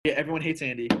Yeah, everyone hates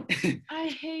Andy. I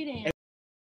hate Andy.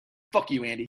 Fuck you,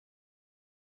 Andy.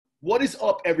 What is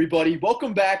up, everybody?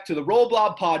 Welcome back to the Roll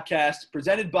Blob Podcast,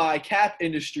 presented by Cap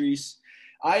Industries.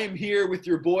 I am here with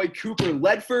your boy, Cooper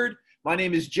Ledford. My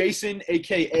name is Jason,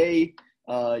 a.k.a.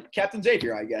 Captain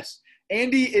Xavier, I guess.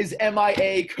 Andy is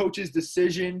MIA, coach's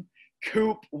decision.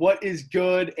 Coop, what is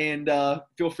good? And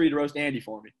feel free to roast Andy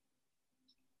for me.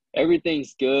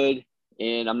 Everything's good.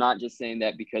 And I'm not just saying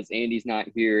that because Andy's not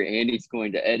here. Andy's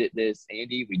going to edit this.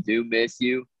 Andy, we do miss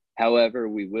you. However,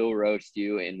 we will roast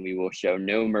you and we will show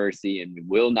no mercy and we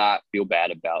will not feel bad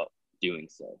about doing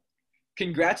so.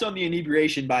 Congrats on the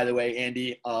inebriation, by the way,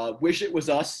 Andy. Wish it was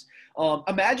us.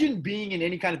 Imagine being in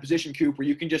any kind of position, Coop, where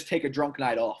you can just take a drunk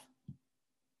night off.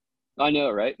 I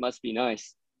know, right? Must be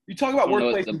nice. You talk about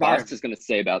workplace the environment. boss is going to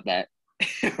say about that.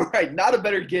 Right. Not a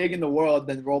better gig in the world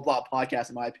than the Roll Blob Podcast,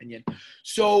 in my opinion.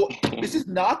 So this is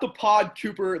not the pod,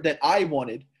 Cooper, that I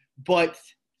wanted. But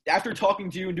after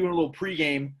talking to you and doing a little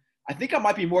pregame, I think I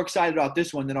might be more excited about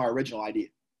this one than our original idea.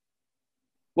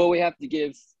 Well, we have to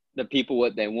give the people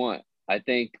what they want. I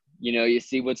think, you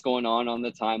see what's going on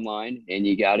the timeline, and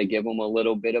you got to give them a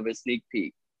little bit of a sneak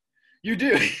peek. You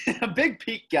do. A big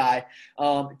peek guy.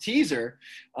 Teaser.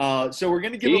 So we're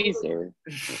going to give Teaser.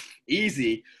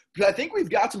 Easy. But I think we've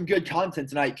got some good content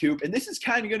tonight, Coop. And this is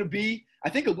kind of going to be, I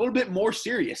think, a little bit more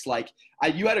serious.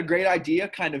 You had a great idea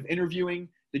kind of interviewing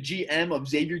the GM of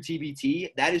Xavier TBT.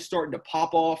 That is starting to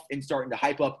pop off and starting to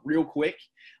hype up real quick.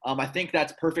 I think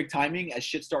that's perfect timing as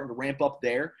shit's starting to ramp up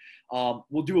there.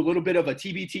 We'll do a little bit of a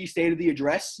TBT state of the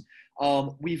address.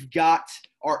 We've got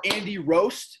our Andy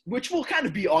roast, which will kind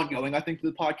of be ongoing, I think, to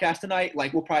the podcast tonight.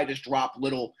 We'll probably just drop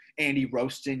little Andy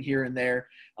roasts in here and there,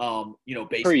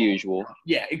 based per usual.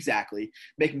 Yeah, exactly.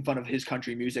 Making fun of his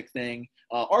country music thing.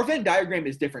 Our Venn diagram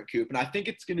is different, Coop, and I think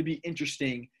it's going to be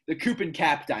interesting, the Coop and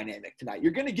Cap dynamic tonight.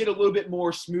 You're going to get a little bit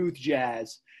more smooth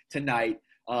jazz tonight.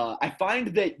 I find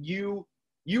that you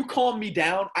calm me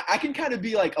down. I can kind of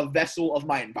be like a vessel of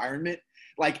my environment.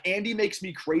 Andy makes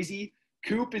me crazy.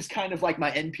 Coop is kind of like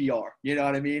my NPR. You know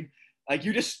what I mean?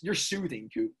 You're soothing,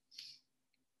 Coop.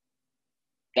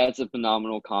 That's a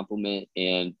phenomenal compliment,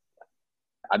 and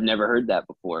I've never heard that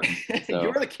before. So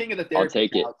You're the king of the therapy. I'll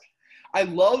take it.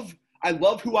 I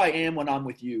love who I am when I'm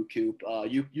with you, Coop.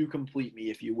 You complete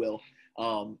me, if you will.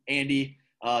 Andy,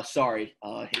 sorry.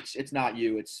 It's not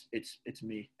you. It's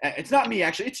me. It's not me,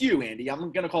 actually. It's you, Andy.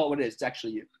 I'm gonna call it what it is. It's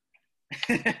actually you.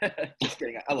 Just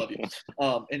kidding. I love you.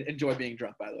 And enjoy being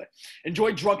drunk, by the way.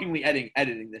 Enjoy drunkenly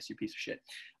editing this, you piece of shit.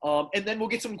 And then we'll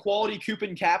get some quality Coop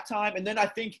and Cap time. And then I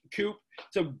think, Coop,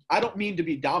 so I don't mean to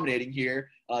be dominating here,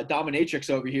 dominatrix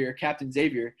over here, Captain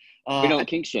Xavier. We don't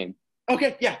kink shame.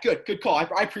 Okay, yeah, good call.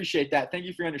 I appreciate that. Thank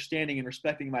you for your understanding and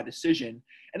respecting my decision.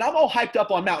 And I'm all hyped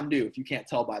up on Mountain Dew, if you can't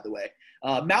tell, by the way.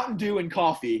 Mountain Dew and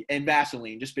coffee and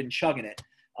Vaseline, just been chugging it.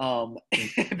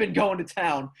 Been going to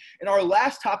town. And our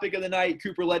last topic of the night,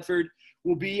 Cooper Ledford,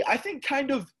 will be, I think, kind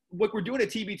of what we're doing a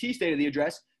TBT State of the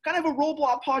Address, kind of a Roll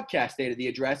Blob Podcast State of the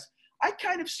Address. I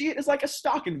kind of see it as like a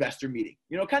stock investor meeting,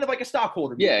 kind of like a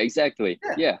stockholder meeting. Yeah, exactly.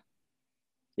 Yeah.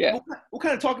 We'll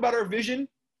kind of talk about our vision,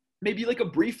 maybe like a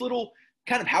brief little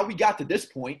kind of how we got to this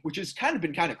point, which has kind of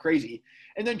been kind of crazy.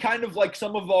 And then kind of like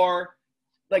some of our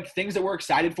things that we're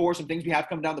excited for, some things we have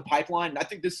coming down the pipeline. And I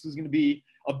think this is going to be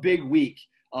a big week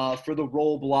for the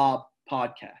Roll Blob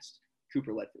Podcast.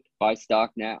 Cooper Ledford. Buy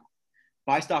stock now.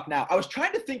 Buy stock now. I was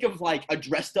trying to think of a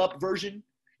dressed up version.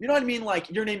 You know what I mean?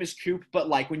 Your name is Coop, but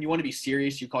when you want to be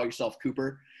serious, you call yourself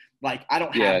Cooper. I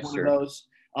don't have one of those.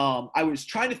 I was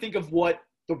trying to think of what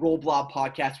the Roll Blob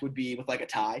Podcast would be with a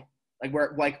tie.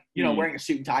 Wearing a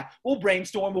suit and tie. We'll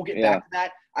brainstorm. We'll get back to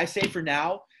that. I say for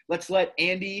now, let's let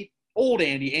Andy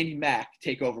Mack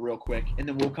take over real quick, and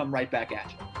then we'll come right back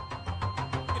at you.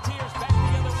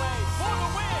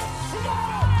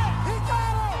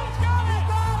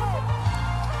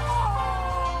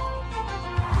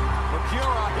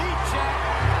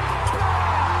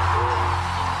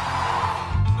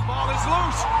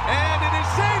 Loose, and it is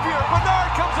Xavier.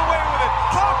 Bernard comes away with it.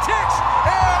 Clock ticks,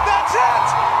 and that's it.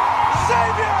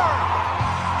 Xavier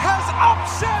has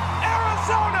upset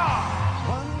Arizona.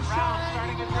 Brown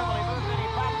starting his dribble. He moves it. He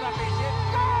pops up. He's hit.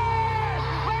 Good!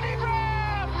 Lenny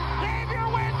Brown! Xavier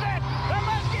wins it. The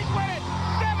Muskies win it.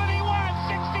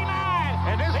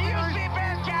 71-69. And the UC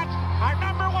Bearcats are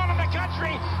number 1 in the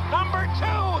country, number 2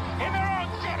 in their own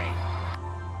city.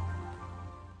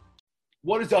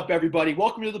 What is up, everybody?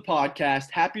 Welcome to the podcast.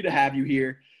 Happy to have you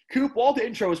here. Coop, while the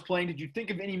intro was playing, did you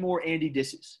think of any more Andy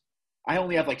disses? I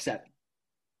only have 7.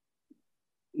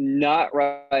 Not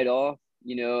right off.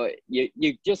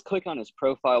 You just click on his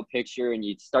profile picture and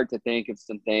you start to think of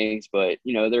some things, but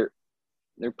they're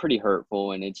they're pretty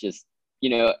hurtful, and it's just, you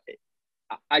know,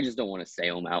 I just don't want to say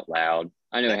them out loud.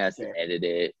 I know he has to edit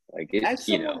it. Like, it,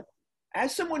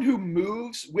 As someone who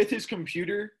moves with his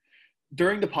computer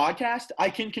during the podcast, I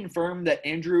can confirm that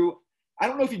Andrew, I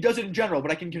don't know if he does it in general,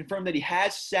 but I can confirm that he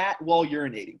has sat while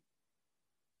urinating.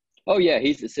 Oh, yeah,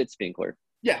 he's a sit spinkler.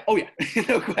 Yeah. Oh, yeah.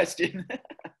 No question.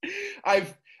 I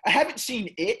haven't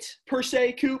seen it per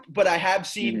se, Coop, but I have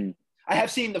seen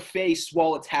the face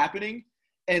while it's happening,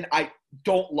 and I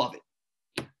don't love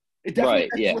it. It definitely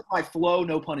messes with my flow,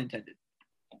 no pun intended.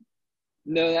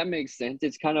 No, that makes sense.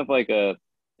 It's kind of like a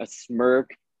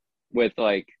smirk with,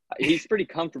 like, he's pretty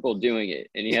comfortable doing it,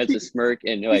 and he has a smirk,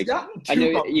 and, like, I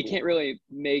know you can't really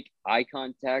make eye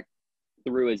contact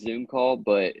through a Zoom call,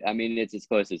 but I mean, it's as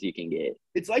close as you can get.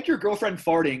 It's like your girlfriend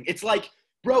farting. It's like,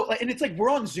 bro, and it's like, we're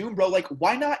on Zoom, bro. Like,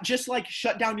 why not just, like,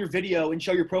 shut down your video and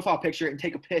show your profile picture and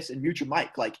take a piss and mute your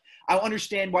mic? Like, I don't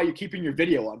understand why you're keeping your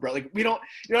video on, bro. Like, we don't,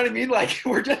 you know what I mean? Like,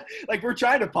 we're just, like, we're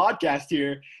trying to podcast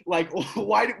here. Like,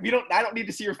 why do I don't need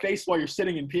to see your face while you're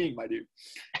sitting and peeing, my dude.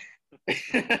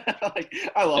 Like,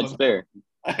 I love him. That's fair.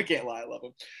 I can't lie. I love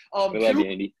him. We love you,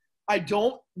 Andy. I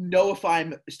don't know if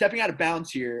I'm stepping out of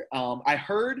bounds here. I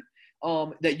heard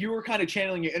that you were kind of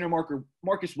channeling your inner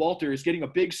Marcus Walters, getting a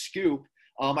big scoop.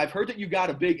 I've heard that you got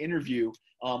a big interview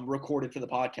recorded for the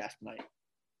podcast tonight.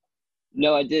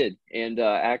 No, I did. And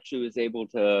actually was able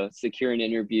to secure an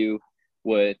interview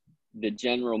with the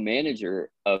general manager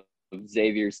of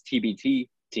Xavier's TBT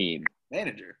team.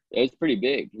 Manager? It's pretty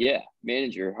big. Yeah,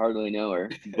 manager. Hardly know her.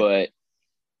 But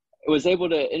I was able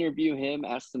to interview him,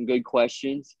 ask some good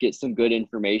questions, get some good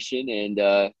information, and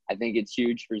I think it's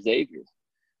huge for Xavier.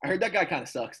 I heard that guy kind of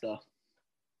sucks, though.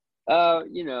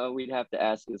 You know, we'd have to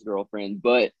ask his girlfriend,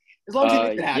 but as long as he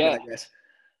makes it happen, I guess.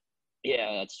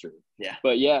 Yeah, that's true. Yeah.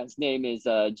 But yeah, his name is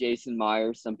Jason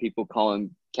Myers. Some people call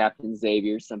him Captain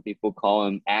Xavier. Some people call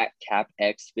him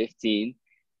 @CapX15.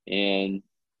 And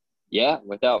yeah,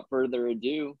 without further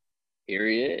ado, here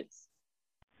he is.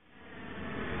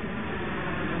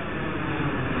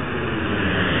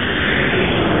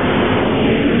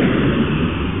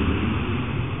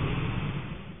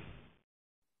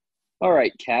 All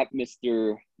right, Cap,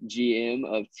 Mr. GM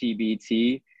of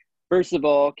TBT. First of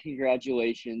all,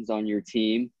 congratulations on your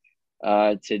team.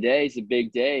 Today's a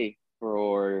big day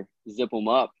for Zip 'em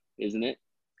Up, isn't it?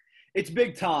 It's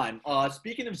big time.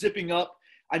 Speaking of zipping up,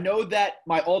 I know that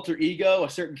my alter ego, a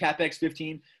certain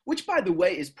CapX15, which, by the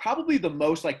way, is probably the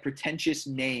most, like, pretentious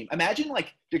name. Imagine,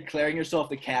 like, declaring yourself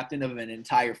the captain of an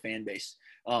entire fan base.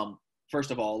 First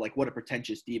of all, like, what a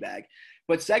pretentious D-bag.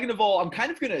 But second of all, I'm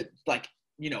kind of going to, like,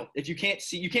 you know, if you can't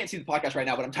see the podcast right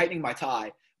now, but I'm tightening my tie.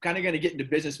 I'm kind of going to get into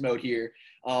business mode here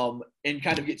and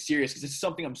kind of get serious because this is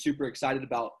something I'm super excited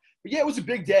about. But yeah, it was a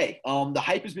big day. The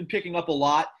hype has been picking up a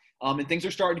lot, and things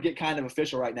are starting to get kind of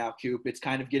official right now, Coop. It's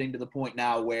kind of getting to the point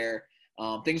now where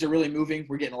things are really moving.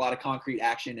 We're getting a lot of concrete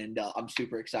action, and I'm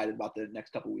super excited about the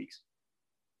next couple weeks.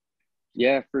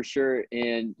 Yeah, for sure.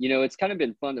 And, you know, it's kind of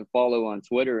been fun to follow on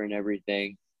Twitter and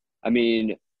everything. I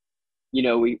mean, you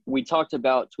know, we talked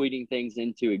about tweeting things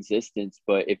into existence,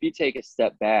 but if you take a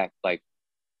step back, like,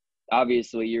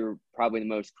 obviously you're probably the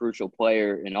most crucial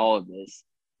player in all of this.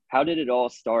 How did it all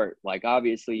start? Like,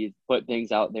 obviously you put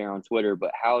things out there on Twitter,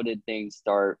 but how did things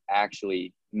start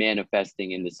actually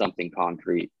manifesting into something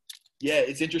concrete? Yeah,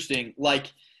 it's interesting.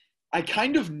 Like, I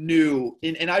kind of knew,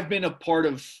 and I've been a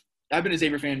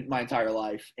Xavier fan my entire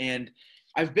life, and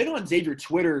I've been on Xavier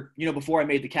Twitter, you know, before I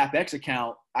made the CapX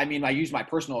account. I mean, I use my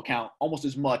personal account almost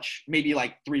as much, maybe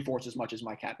like 3/4 as much as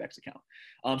my CapX account.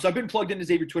 So I've been plugged into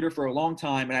Xavier Twitter for a long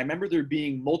time, and I remember there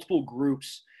being multiple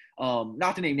groups,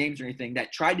 not to name names or anything,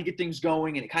 that tried to get things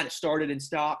going, and it kind of started and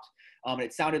stopped. And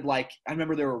it sounded like, I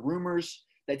remember there were rumors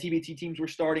that TBT teams were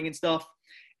starting and stuff.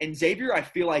 And Xavier, I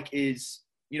feel like, is,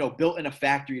 you know, built in a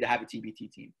factory to have a TBT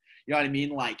team. You know what I mean?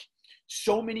 Like,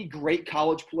 so many great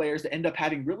college players that end up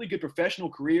having really good professional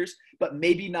careers, but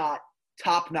maybe not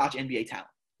top-notch NBA talent.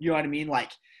 You know what I mean?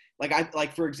 Like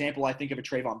for example, I think of a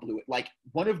Trayvon Blewett. Like,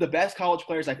 one of the best college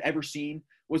players I've ever seen,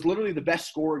 was literally the best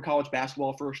scorer in college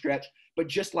basketball for a stretch, but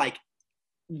just, like,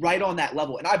 right on that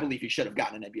level. And I believe he should have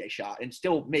gotten an NBA shot, and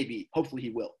still maybe, hopefully he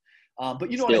will.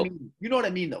 But you know what I mean? You know what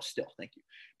I mean, though, still. Thank you.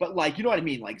 But, like, you know what I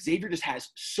mean? Like, Xavier just has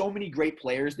so many great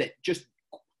players that just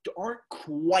aren't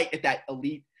quite at that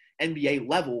elite NBA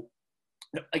level,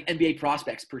 like NBA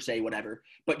prospects per se, whatever,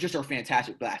 but just are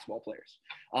fantastic basketball players.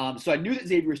 So I knew that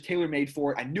Xavier was tailor-made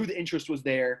for it. I knew the interest was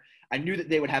there. I knew that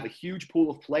they would have a huge pool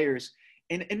of players.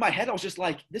 And in my head, I was just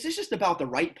like, this is just about the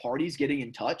right parties getting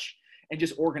in touch and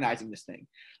just organizing this thing.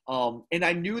 And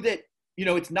I knew that, you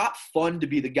know, it's not fun to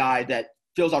be the guy that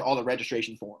fills out all the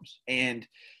registration forms. And,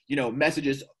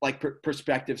 messages like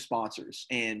prospective sponsors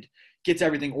and gets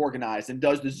everything organized and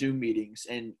does the Zoom meetings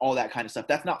and all that kind of stuff.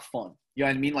 That's not fun. You know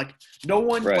what I mean? Like no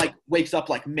one like wakes up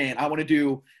like, man, I want to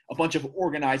do a bunch of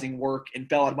organizing work and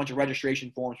fill out a bunch of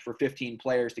registration forms for 15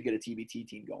 players to get a TBT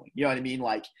team going. You know what I mean?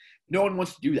 Like no one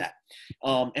wants to do that.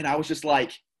 And I was just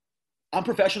like, I'm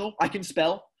professional. I can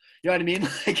spell. You know what I mean?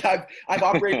 Like I've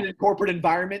operated in corporate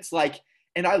environments,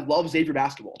 and I love Xavier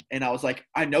basketball. And I was like,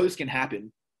 I know this can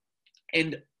happen.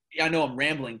 And I know I'm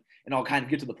rambling and I'll kind of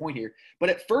get to the point here. But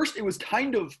at first it was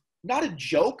kind of not a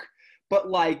joke, but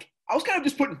like I was kind of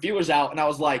just putting feelers out and I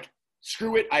was like,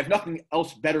 screw it. I have nothing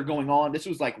else better going on. This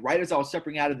was like right as I was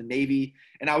separating out of the Navy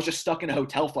and I was just stuck in a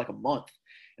hotel for like a month.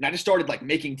 And I just started like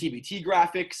making TBT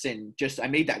graphics and I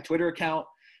made that Twitter account.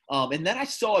 And then I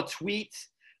saw a tweet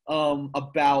from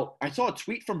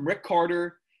Rick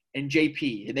Carter and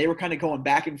JP, and they were kind of going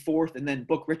back and forth, and then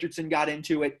Book Richardson got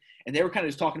into it, and they were kind of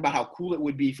just talking about how cool it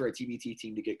would be for a TBT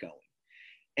team to get going.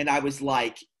 And I was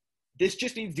like, this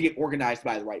just needs to get organized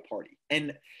by the right party.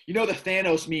 And the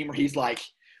Thanos meme where he's like,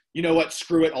 you know what,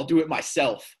 screw it, I'll do it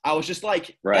myself. I was just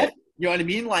like, right. You know what I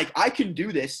mean? Like, I can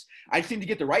do this. I just need to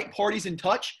get the right parties in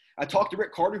touch. I talked to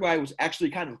Rick Carter, who I was actually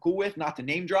kind of cool with, not to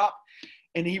name drop,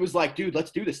 and he was like, dude,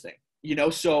 let's do this thing.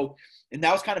 So – and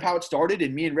that was kind of how it started.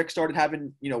 And me and Rick started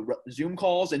having, Zoom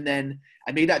calls. And then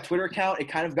I made that Twitter account. It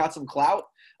kind of got some clout.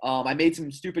 I made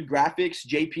some stupid graphics.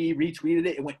 JP retweeted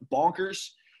it. It went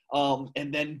bonkers.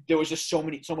 And then there was just so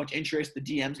much interest. The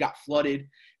DMs got flooded.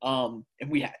 And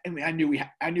I knew we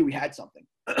had something.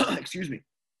 Excuse me.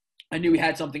 I knew we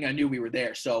had something. I knew we were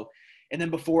there. So, and then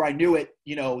before I knew it,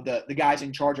 the guys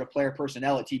in charge of player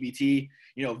personnel at TBT,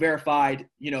 verified,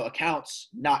 accounts,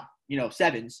 not,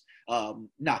 sevens.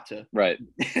 Not to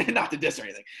diss or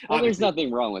anything. Well, there's nothing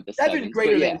wrong with the seven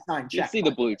greater than signed check. You see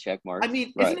the blue check mark. I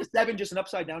mean, isn't a 7 just an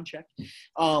upside down check?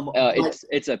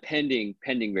 It's a pending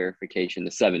verification.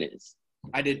 The 7 is.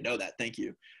 I didn't know that. Thank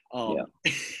you.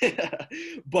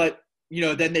 But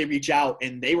then they reach out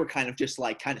and they were kind of just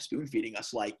like kind of spoon feeding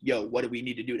us, like, yo, what do we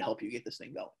need to do to help you get this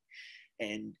thing going?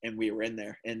 And we were in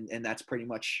there, and that's pretty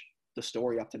much the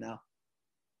story up to now.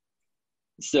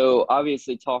 So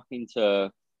obviously, talking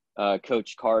to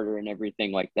Coach Carter and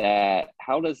everything like that,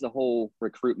 how does the whole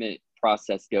recruitment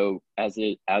process go as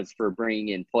for bringing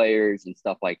in players and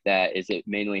stuff like that? Is it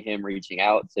mainly him reaching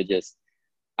out to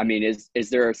is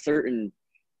there a certain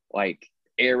like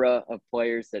era of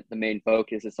players that the main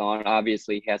focus is on?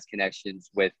 Obviously he has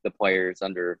connections with the players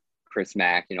under Chris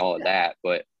Mack and all of that,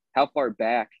 but how far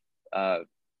back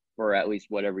or at least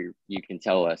whatever you can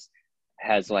tell us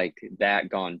has like that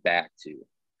gone back to?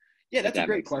 Yeah, that's a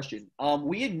great question.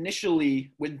 We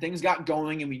initially, when things got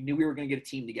going and we knew we were going to get a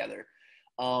team together,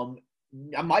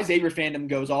 my Xavier fandom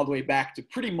goes all the way back to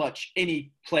pretty much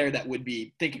any player that would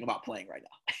be thinking about playing right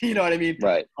now. You know what I mean?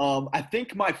 Right. I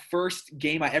think my first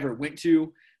game I ever went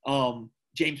to,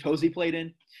 James Posey played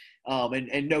in.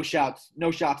 And no shots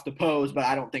to Pose, but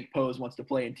I don't think Pose wants to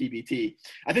play in TBT.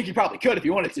 I think he probably could if he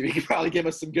wanted to. He could probably give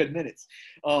us some good minutes.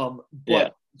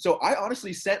 So I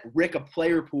honestly sent Rick a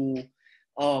player pool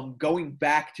going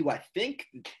back to, I think,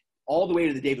 all the way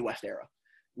to the David West era.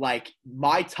 Like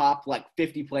my top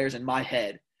 50 players in my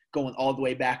head going all the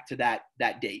way back to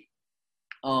that date.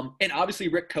 And obviously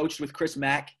Rick coached with Chris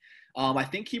Mack. I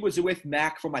think he was with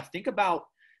Mack from about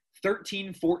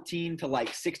 13, 14 to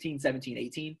 16, 17,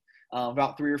 18,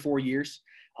 about 3 or 4 years.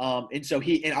 And so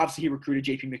obviously he recruited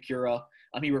JP McCura.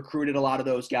 He recruited a lot of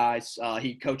those guys.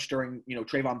 He coached during,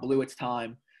 Trayvon Blewett's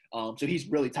time. So he's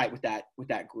really tight with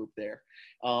that group there.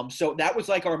 So that was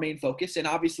our main focus. And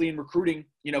obviously in recruiting,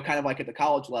 kind of at the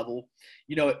college level,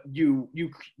 you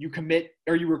commit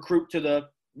or you recruit to the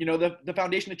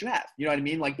foundation that you have. You know what I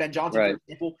mean? Like Ben Johnson, right, for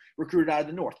example, recruited out of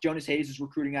the North. Jonas Hayes is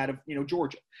recruiting out of,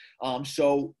 Georgia.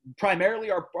 So primarily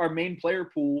our main player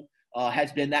pool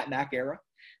has been that Mac era.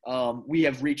 We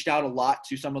have reached out a lot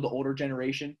to some of the older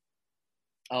generation.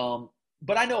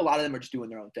 But I know a lot of them are just doing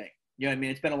their own thing. You know what I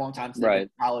mean? It's been a long time since I've been in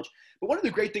college. But one of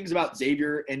the great things about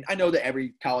Xavier, and I know that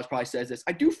every college probably says this,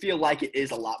 I do feel like it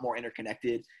is a lot more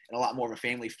interconnected and a lot more of a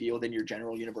family feel than your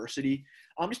general university.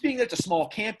 Just being that it's a small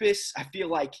campus, I feel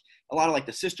like a lot of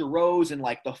the sister rows and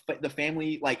the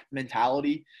family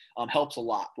mentality helps a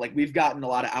lot. We've gotten a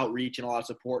lot of outreach and a lot of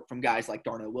support from guys like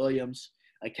Darnell Williams,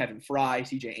 like Kevin Fry,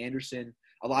 CJ Anderson,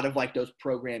 a lot of those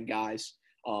program guys.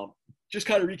 Just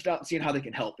kind of reaching out and seeing how they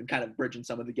can help and kind of bridging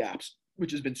some of the gaps,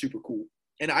 which has been super cool.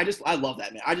 And I love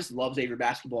that, man. I just love Xavier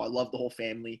basketball. I love the whole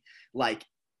family.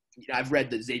 I've read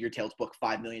the Xavier Tales book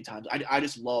 5 million times. I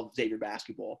just love Xavier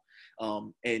basketball.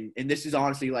 And this is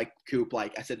honestly Coop, I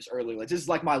said this earlier, this is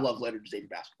my love letter to Xavier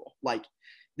basketball.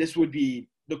 This would be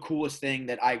the coolest thing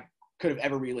that I could have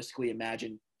ever realistically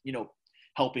imagined,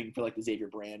 helping for like the Xavier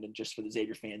brand and just for the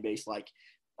Xavier fan base. Like,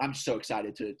 I'm so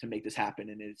excited to make this happen,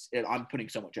 and I'm putting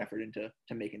so much effort into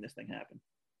making this thing happen.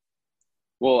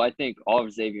 Well, I think all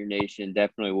of Xavier Nation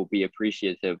definitely will be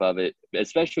appreciative of it,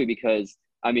 especially because,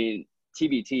 I mean,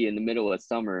 TBT in the middle of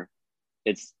summer,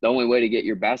 it's the only way to get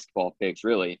your basketball picks,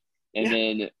 really. And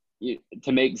then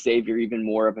to make Xavier even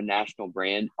more of a national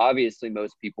brand, obviously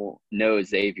most people know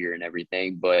Xavier and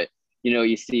everything, but,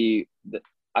 you see,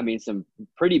 some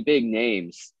pretty big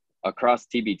names across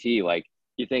TBT. Like,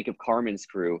 you think of Carmen's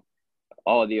crew,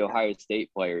 all of the Ohio State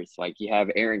players, like you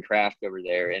have Aaron Kraft over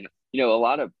there. And, a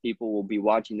lot of people will be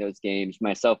watching those games,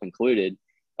 myself included.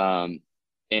 And,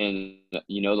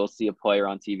 they'll see a player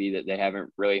on TV that they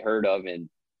haven't really heard of in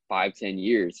 5-10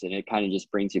 years. And it kind of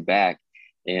just brings you back.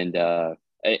 And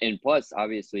plus,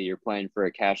 obviously, you're playing for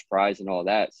a cash prize and all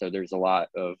that. So there's a lot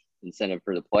of incentive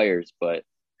for the players. But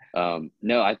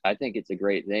no, I think it's a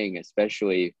great thing,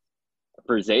 especially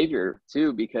for Xavier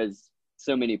too, because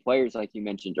so many players, like you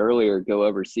mentioned earlier, go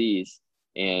overseas,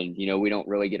 and we don't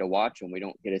really get to watch them. We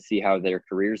don't get to see how their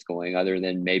career's going, other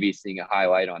than maybe seeing a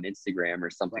highlight on Instagram or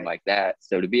something like that.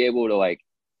 So to be able to like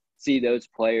see those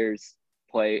players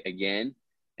play again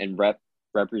and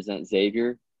represent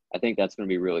Xavier, I think that's going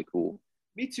to be really cool.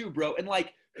 Me too, bro. And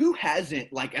like, who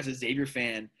hasn't, like, as a Xavier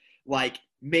fan, like,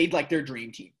 made like their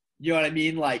dream team? You know what I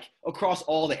mean? Like, across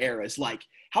all the eras. Like,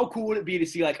 how cool would it be to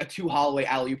see like a 2 Holloway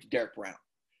alley-oop to Derek Brown?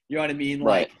 You know what I mean?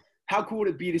 Right. Like, how cool would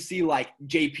it be to see like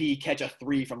JP catch a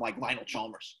 3 from like Lionel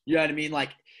Chalmers? You know what I mean? Like,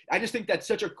 I just think that's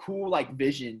such a cool like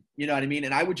vision. You know what I mean?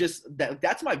 And I would just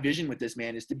that's my vision with this,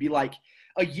 man, is to be like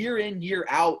a year in, year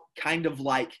out kind of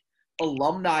like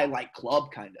alumni like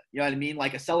club kind of. You know what I mean?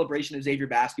 Like a celebration of Xavier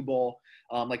basketball,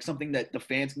 like something that the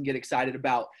fans can get excited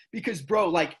about. Because, bro,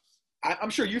 like,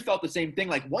 I'm sure you felt the same thing.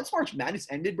 Like, once March Madness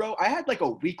ended, bro, I had like a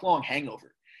week-long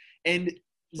hangover. And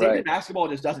Xavier basketball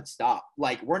just doesn't stop.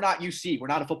 Like, we're not UC. We're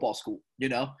not a football school,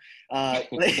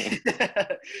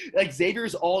 like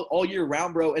Xavier's all year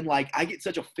round, bro. And like, I get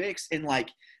such a fix. And like,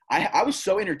 I was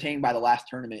so entertained by the last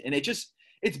tournament, and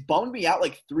it's bummed me out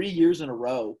like 3 years in a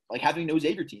row, like having no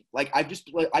Xavier team. Like, I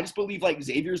just believe like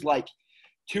Xavier's like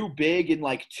too big and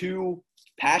like too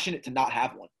passionate to not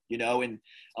have one, and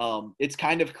it's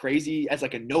kind of crazy as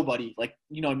like a nobody, like,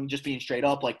 just being straight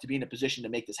up, like, to be in a position to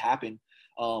make this happen.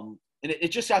 And it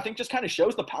just, I think, just kind of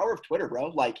shows the power of Twitter, bro.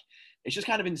 Like, it's just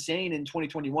kind of insane in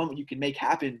 2021 what you can make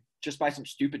happen just by some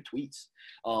stupid tweets.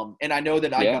 And I know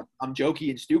that I'm jokey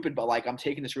and stupid, but like, I'm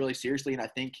taking this really seriously, and I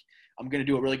think I'm going to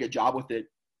do a really good job with it,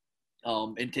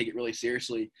 and take it really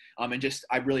seriously. And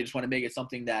I really just want to make it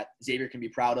something that Xavier can be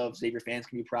proud of, Xavier fans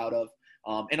can be proud of.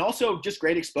 And also just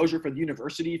great exposure for the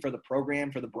university, for the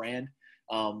program, for the brand,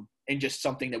 and just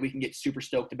something that we can get super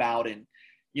stoked about. And,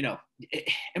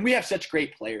 and we have such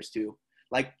great players too.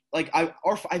 Like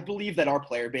I believe that our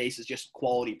player base is just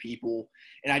quality people.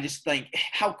 And I just think,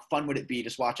 how fun would it be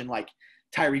just watching like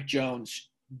Tyreek Jones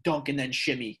dunk and then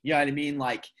shimmy? You know what I mean?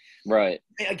 Like, right.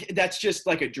 That's just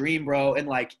like a dream, bro. And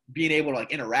like being able to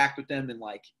like interact with them and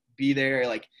like be there,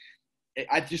 like,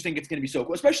 I just think it's going to be so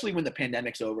cool, especially when the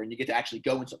pandemic's over and you get to actually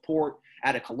go and support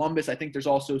out of Columbus. I think there's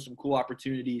also some cool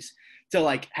opportunities to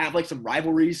like have like some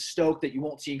rivalries stoked that you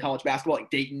won't see in college basketball. Like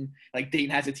Dayton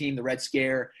has a team, the Red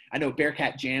Scare. I know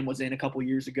Bearcat Jam was in a couple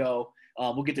years ago.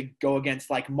 We'll get to go against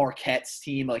like Marquette's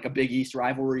team, like a Big East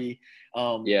rivalry.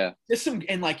 Just some,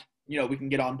 and like, we can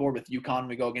get on board with UConn when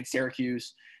we go against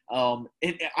Syracuse. And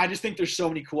I just think there's so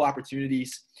many cool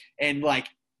opportunities, and like,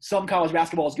 some college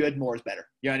basketball is good, more is better.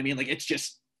 You know what I mean? Like, it's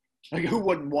just like, who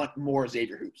wouldn't want more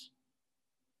Xavier hoops?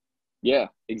 Yeah,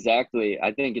 exactly.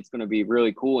 I think it's going to be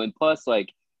really cool. And plus,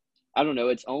 like, I don't know,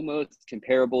 it's almost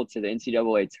comparable to the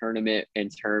NCAA tournament in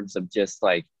terms of just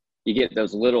like, you get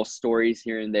those little stories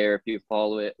here and there if you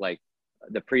follow it. Like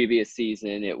the previous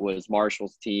season, it was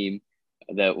Marshall's team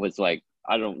that was like,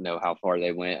 I don't know how far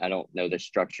they went. I don't know the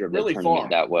structure of the tournament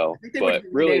that well, but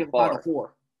really far.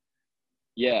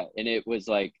 Yeah, and it was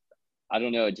like, I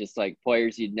don't know, just like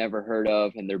players you'd never heard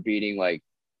of, and they're beating like,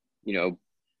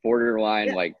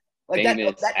 borderline like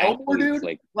famous that athletes, Elmore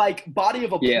dude, like body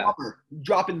of a plumber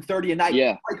dropping 30 a night.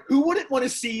 Yeah, like who wouldn't want to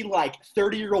see like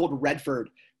 30-year-old Redford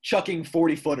chucking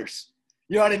 40-footers?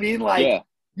 You know what I mean? Like,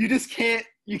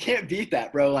 you can't beat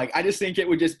that, bro. Like, I just think it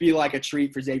would just be like a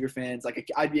treat for Xavier fans. Like,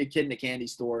 I'd be a kid in a candy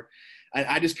store.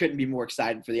 I just couldn't be more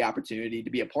excited for the opportunity to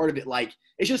be a part of it. Like,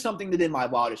 it's just something that in my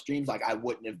wildest dreams, like, I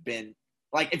wouldn't have been.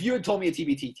 Like, if you had told me a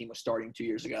TBT team was starting 2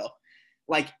 years ago,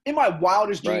 like, in my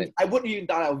wildest dreams, I wouldn't even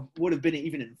thought I would have been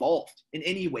even involved in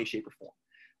any way, shape, or form,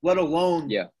 let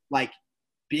alone, like,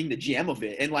 being the GM of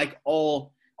it and, like,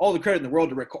 all all the credit in the world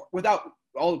to Rick – without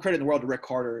all the credit in the world to Rick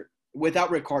Carter, without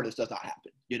Rick Carter, this does not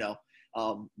happen, you know.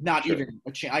 Not Sure. even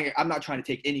a chance. I'm not trying to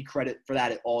take any credit for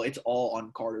that at all. It's all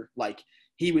on Carter. Like,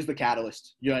 he was the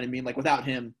catalyst. You know what I mean? Like, without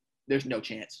him, there's no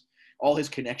chance. All his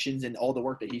connections and all the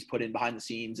work that he's put in behind the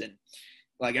scenes and,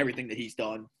 like, everything that he's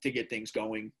done to get things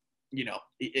going, you know,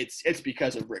 it's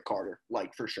because of Rick Carter,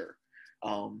 like, for sure.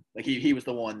 Like, he was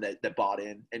the one that bought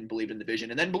in and believed in the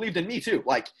vision and then believed in me too.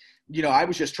 Like, you know, I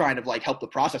was just trying to, like, help the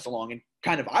process along and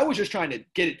I was just trying to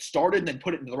get it started and then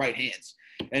put it into the right hands.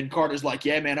 And Carter's like,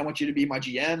 yeah, man, I want you to be my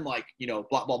GM, like, you know,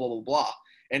 blah, blah, blah, blah, blah.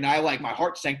 And I, like, my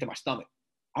heart sank to my stomach.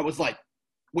 I was like,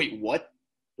 wait, what?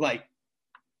 Like,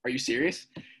 are you serious?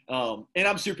 And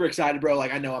I'm super excited, bro.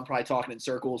 Like, I know I'm probably talking in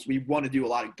circles. We want to do a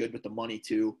lot of good with the money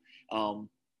too. And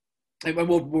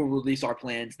we'll release our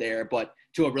plans there, but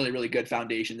to a really, really good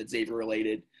foundation that's Xavier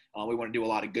related. We want to do a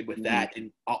lot of good with that.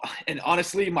 And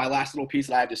honestly, my last little piece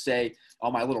that I have to say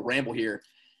on my little ramble here,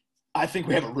 I think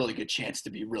we have a really good chance to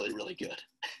be really, really good.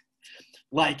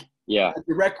 Like, Yeah.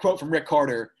 the direct quote from Rick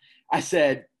Carter, I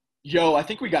said, yo, I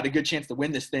think we got a good chance to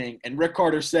win this thing. And Rick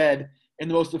Carter said, in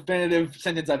the most definitive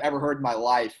sentence I've ever heard in my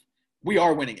life, we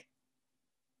are winning it.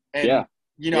 And, Yeah.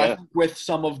 you know, Yeah. I think with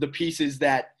some of the pieces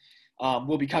that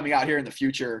will be coming out here in the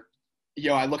future, you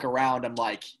know, I look around, I'm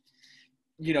like,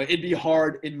 you know, it'd be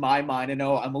hard in my mind. I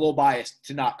know I'm a little biased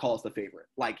to not call us the favorite.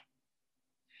 Like,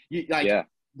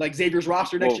 like Xavier's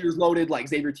roster next year is loaded. Like,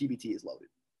 Xavier TBT is loaded.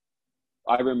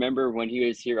 I remember when he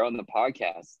was here on the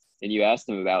podcast and you asked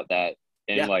him about that.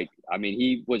 And like, I mean,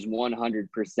 he was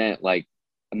 100% like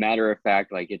a matter of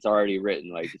fact, like it's already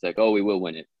written. Like, it's like, oh, we will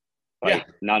win it. Like,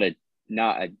 not a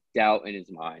doubt in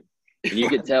his mind. And you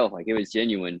could tell, like, it was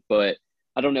genuine. But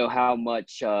I don't know how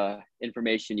much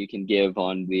information you can give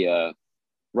on the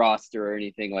roster or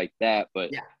anything like that.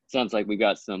 But it sounds like we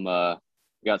got some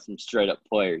straight up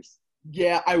players.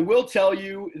 Yeah, I will tell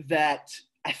you that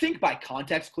I think by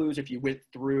context clues, if you went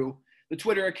through the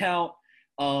Twitter account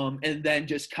and then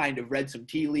just kind of read some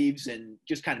tea leaves and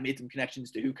just kind of made some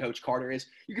connections to who Coach Carter is,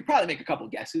 you could probably make a couple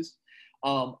guesses.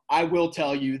 I will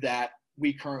tell you that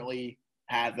we currently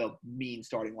have a mean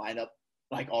starting lineup,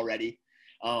 like, already.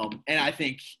 And I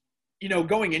think, you know,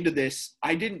 going into this,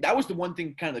 that was the one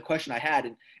thing, kind of the question I had.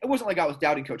 And it wasn't like I was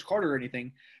doubting Coach Carter or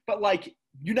anything, but, like,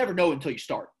 you never know until you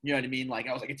start. You know what I mean? Like,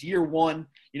 I was like, it's year one.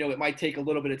 You know, it might take a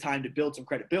little bit of time to build some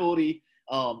credibility,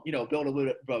 you know, build a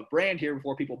little bit of a brand here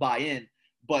before people buy in.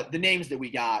 But the names that we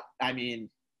got, I mean,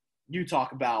 you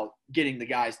talk about getting the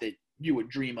guys that you would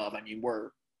dream of. I mean,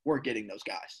 we're getting those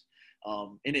guys.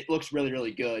 And it looks really,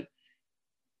 really good.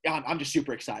 I'm just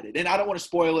super excited. And I don't want to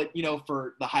spoil it, you know,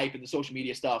 for the hype and the social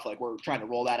media stuff. Like, we're trying to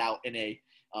roll that out in a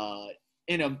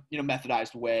you know,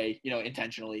 methodized way, you know,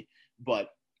 intentionally. But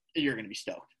you're going to be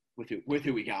stoked with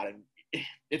who we got, and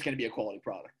it's going to be a quality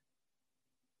product.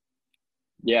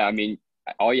 Yeah, I mean,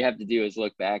 all you have to do is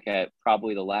look back at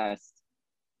probably the last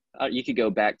you could go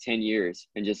back 10 years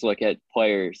and just look at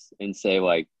players and say,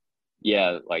 like,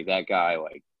 yeah, like that guy,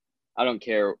 like, I don't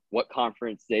care what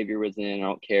conference Xavier was in. I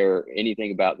don't care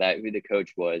anything about that, who the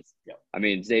coach was. Yep. I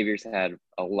mean, Xavier's had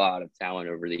a lot of talent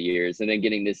over the years. And then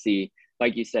getting to see,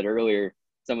 like you said earlier,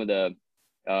 some of the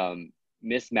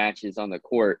mismatches on the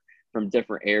court from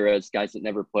different eras, guys that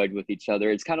never played with each other.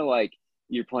 It's kind of like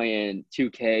you're playing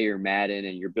 2K or Madden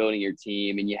and you're building your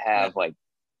team and you have like,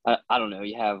 I don't know,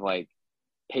 you have like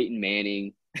Peyton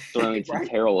Manning throwing to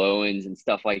Terrell Owens and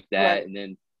stuff like that. Right. And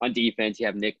then on defense, you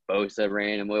have Nick Bosa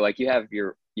randomly. Like, you have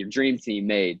your dream team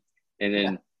made. And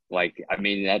then, like, I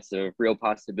mean, that's a real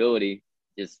possibility.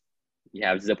 Just you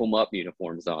have zip 'em up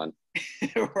uniforms on.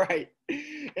 Right.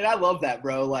 And I love that,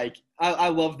 bro. Like, I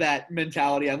love that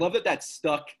mentality. I love that that's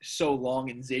stuck so long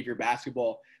in Xavier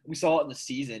basketball. We saw it in the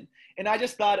season. And I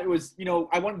just thought it was, you know,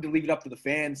 I wanted to leave it up to the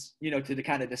fans, you know, to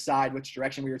kind of decide which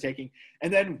direction we were taking.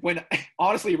 And then when,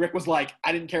 honestly, Rick was like,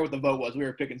 I didn't care what the vote was. We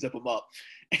were picking zip 'em up.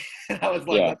 And I was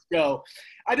like, let's go.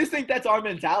 I just think that's our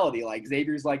mentality. Like,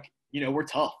 Xavier's like, you know, we're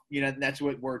tough. You know, and that's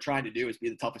what we're trying to do, is be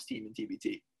the toughest team in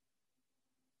TBT.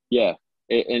 Yeah.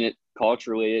 And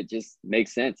culturally, it just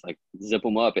makes sense. Like, zip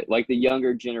them up. Like the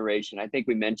younger generation, I think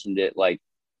we mentioned it, like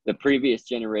the previous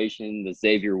generation, the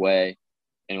Xavier way,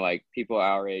 and like people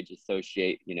our age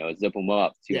associate, you know, zip them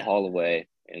up to Holloway,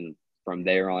 and from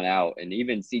there on out. And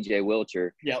even CJ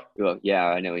Wilcher. Well, yeah,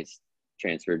 I know he's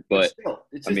transferred, but still,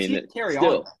 it's I mean, carry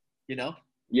still, on, you know?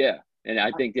 Yeah. And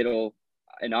I think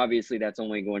and obviously that's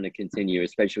only going to continue,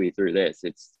 especially through this.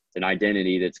 It's an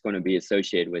identity that's going to be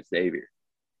associated with Xavier.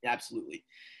 Absolutely.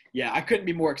 Yeah, I couldn't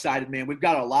be more excited, man. We've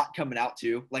got a lot coming out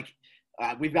too. Like,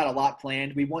 we've got a lot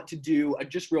planned. We want to do,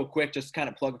 just real quick, just kind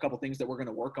of plug a couple things that we're going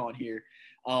to work on here.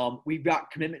 We've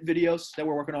got commitment videos that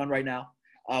we're working on right now.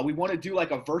 We want to do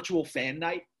like a virtual fan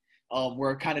night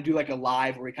where kind of do like a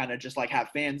live where we kind of just like have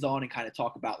fans on and kind of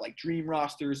talk about like dream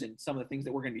rosters and some of the things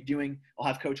that we're going to be doing. I'll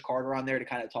have Coach Carter on there to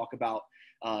kind of talk about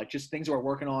just things we're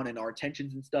working on and our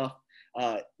intentions and stuff.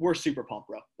 We're super pumped,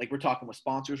 bro. Like we're talking with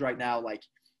sponsors right now. Like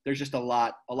there's just a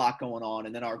lot going on.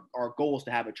 And then our goal is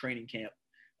to have a training camp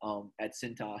at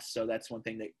Cintas. So that's one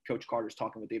thing that Coach Carter's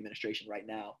talking with the administration right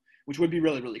now, which would be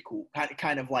really, really cool.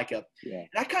 Kind of like and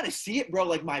I kind of see it, bro.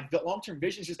 Like my long-term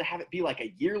vision is just to have it be like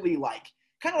a yearly, like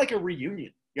kind of like a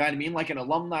reunion. You know what I mean? Like an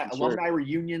alumni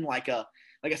reunion, like a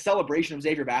celebration of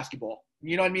Xavier basketball.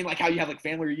 You know what I mean? Like how you have like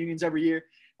family reunions every year,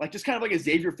 like just kind of like a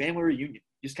Xavier family reunion,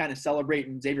 just kind of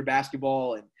celebrating Xavier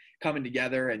basketball and coming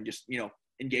together and just, you know,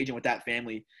 engaging with that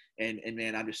family. And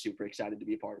man, I'm just super excited to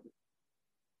be a part of it.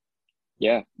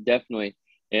 Yeah, definitely.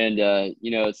 And, you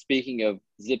know, speaking of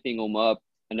zipping them up,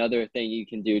 another thing you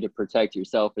can do to protect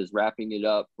yourself is wrapping it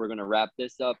up. We're going to wrap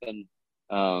this up.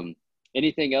 And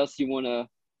anything else you want to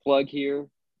plug here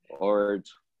or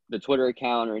the Twitter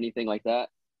account or anything like that?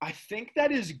 I think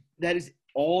that is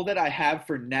all that I have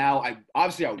for now. I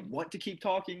want to keep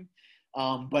talking,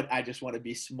 but I just want to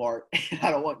be smart.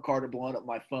 I don't want Carter blowing up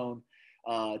my phone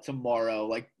tomorrow.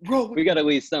 Like, bro, we got at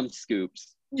least some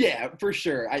scoops. Yeah, for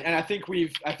sure. I think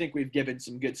we've given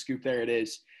some good scoop there. It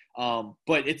is.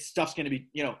 But stuff's going to be,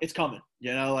 you know, it's coming,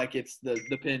 you know, like it's the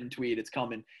pin tweet. It's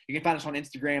coming. You can find us on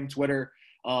Instagram, Twitter,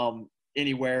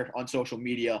 anywhere on social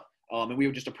media. And we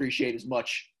would just appreciate as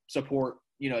much support,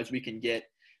 you know, as we can get,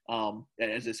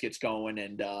 as this gets going.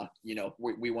 And, you know,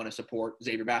 we want to support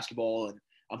Xavier basketball, and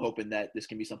I'm hoping that this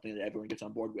can be something that everyone gets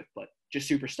on board with, but just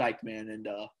super psyched, man. And,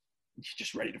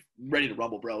 just ready to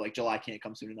rumble, bro. Like July can't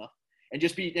come soon enough. And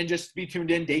just be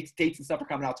tuned in. Dates and stuff are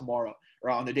coming out tomorrow, or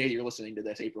on the day that you're listening to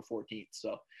this, April 14th.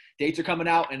 So dates are coming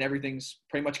out and everything's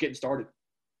pretty much getting started.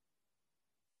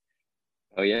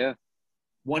 Oh yeah.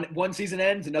 One season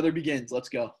ends, another begins. Let's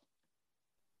go.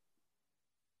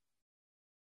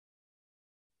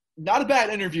 Not a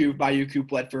bad interview by you, Coop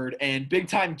Ledford, and big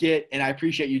time get. And I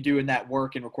appreciate you doing that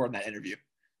work and recording that interview.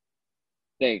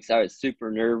 Thanks. I was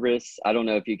super nervous. I don't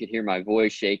know if you could hear my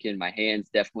voice shaking. My hands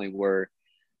definitely were.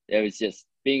 It was just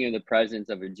being in the presence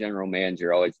of a general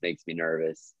manager always makes me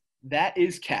nervous. That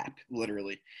is cap,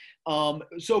 literally.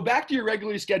 So back to your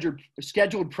regularly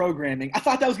scheduled programming. I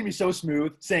thought that was gonna be so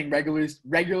smooth saying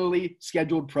regularly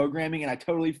scheduled programming, and I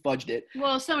totally fudged it.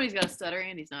 Well, somebody's got to stutter.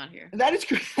 Andy's not here. That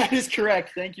is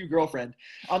correct. Thank you, girlfriend.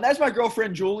 That's my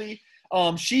girlfriend, Julie.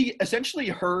 She essentially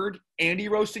heard Andy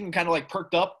roasting and kind of like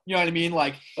perked up. You know what I mean?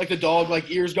 Like the dog,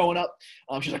 like ears going up.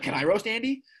 She's like, "Can I roast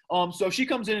Andy?" So she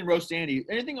comes in and roasts Andy.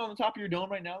 Anything on the top of your dome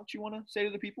right now that you want to say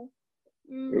to the people?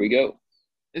 Here we go.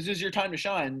 This is your time to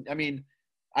shine. I mean,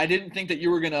 I didn't think that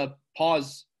you were going to fall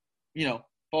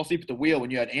asleep at the wheel when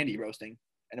you had Andy roasting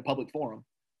in a public forum.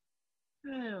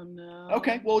 I don't know.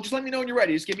 Okay, well, just let me know when you're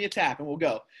ready. Just give me a tap and we'll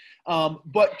go.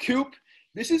 But Coop,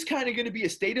 this is kind of going to be a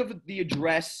state of the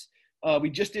address. We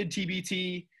just did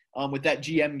TBT with that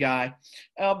GM guy.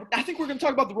 I think we're going to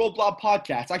talk about the Roll Blob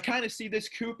podcast. I kind of see this,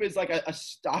 Coop, as like a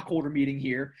stockholder meeting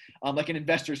here, like an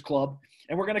investors club.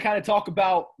 And we're going to kind of talk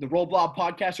about the Roll Blob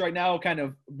podcast right now.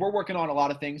 We're working on a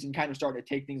lot of things and kind of starting to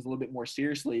take things a little bit more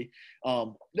seriously.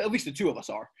 At least the two of us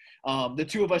are. The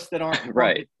two of us that aren't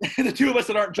right. The two of us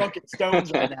that aren't drunk at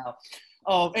stones right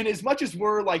now. And as much as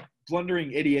we're like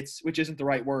blundering idiots, which isn't the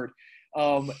right word,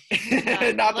 not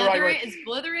the right word. Is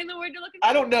blithering the word you're looking for?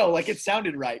 I don't know. Like it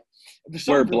sounded right.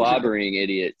 We're blobbering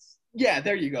idiots. Yeah,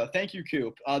 there you go. Thank you,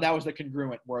 Coop. That was the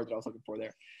congruent word that I was looking for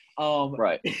there.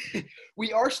 Right.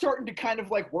 We are starting to kind of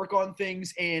like work on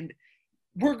things, and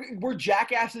we're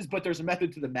jackasses, but there's a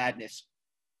method to the madness.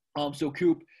 So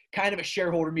Coop, kind of a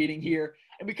shareholder meeting here,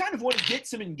 and we kind of want to get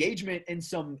some engagement and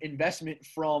some investment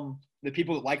from the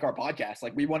people that like our podcast.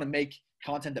 Like we want to make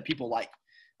content that people like.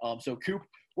 So Coop,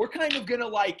 we're kind of gonna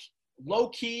like low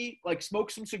key like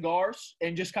smoke some cigars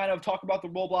and just kind of talk about the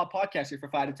Roll Blob podcast here for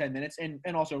 5 to 10 minutes, and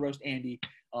also roast Andy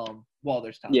while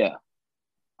there's time. Yeah.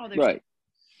 Right.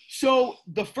 So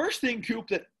the first thing, Coop,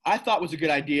 that I thought was a good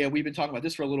idea, we've been talking about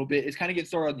this for a little bit, is kind of get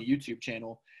started on the YouTube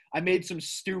channel. I made some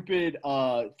stupid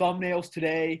thumbnails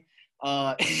today.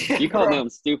 You call them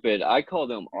stupid. I call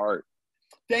them art.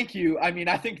 Thank you. I mean,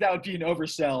 I think that would be an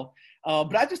oversell.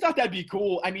 But I just thought that'd be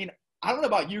cool. I mean, I don't know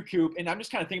about you, Coop, and I'm just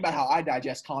kind of thinking about how I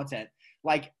digest content.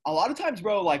 Like a lot of times,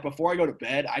 bro, like before I go to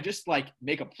bed, I just like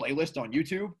make a playlist on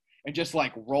YouTube and just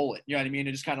like roll it. You know what I mean?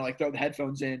 And just kind of like throw the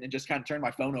headphones in and just kind of turn my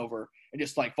phone over and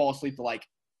just like fall asleep to like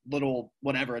little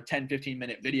whatever, 10,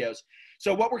 15-minute videos.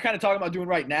 So what we're kind of talking about doing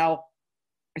right now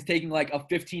is taking like a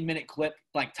 15-minute clip,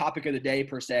 like topic of the day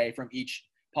per se, from each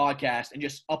podcast and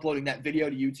just uploading that video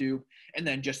to YouTube and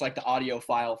then just like the audio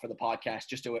file for the podcast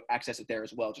just to access it there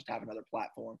as well, just to have another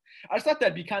platform. I just thought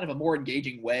that'd be kind of a more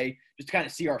engaging way just to kind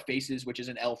of see our faces, which is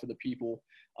an L for the people.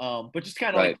 But just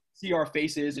kind of like see our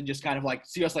faces and just kind of like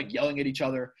see us like yelling at each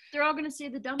other. They're all going to see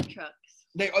the dump trucks.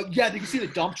 They can see the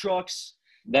dump trucks.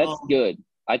 That's good.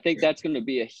 I think that's going to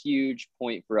be a huge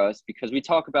point for us because we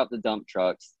talk about the dump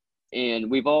trucks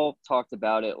and we've all talked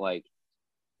about it like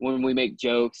when we make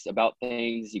jokes about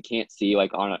things you can't see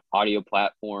like on an audio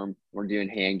platform, we're doing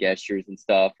hand gestures and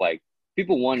stuff. Like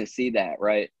people want to see that,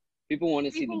 right? People want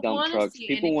to see the dump trucks.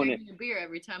 People want to a beer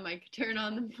every time I turn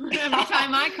on the every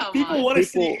time I come people on. want to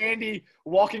see Andy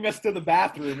walking us to the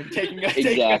bathroom and taking us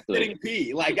sitting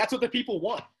pee. Like that's what the people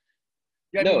want.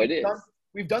 Yeah, no, it is.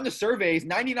 We've done the surveys.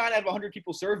 99 out of 100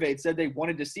 people surveyed said they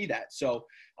wanted to see that. So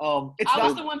it's I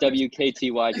was not the one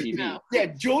WKTY TV. No. Yeah,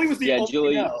 Julie was the only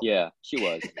Julie. no. Yeah, she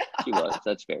was. She was.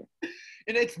 That's fair.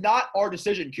 And it's not our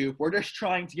decision, Coop. We're just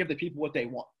trying to give the people what they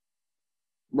want.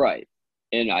 Right.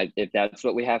 And if that's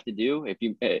what we have to do,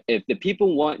 if the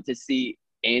people want to see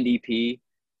Andy P,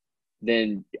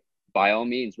 then by all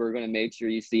means, we're going to make sure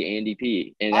you see Andy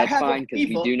P. And that's fine because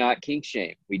we do not kink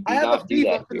shame. We do not do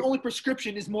that. The only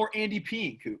prescription is more Andy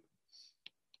P, Coop.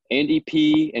 Andy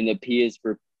P, and the P is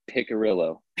for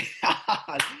Picarillo.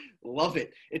 Love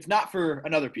it. It's not for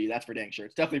another P. That's for dang sure.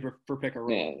 It's definitely for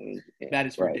Picarillo. Yeah, that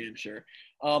is for damn sure.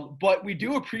 But we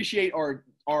do appreciate our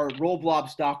Roll Blob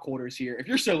stockholders here. If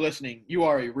you're still listening, you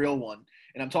are a real one.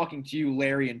 And I'm talking to you,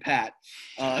 Larry and Pat,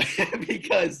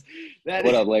 because that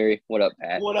What up, Larry? What up,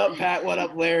 Pat? What up, Pat? What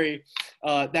up, Larry?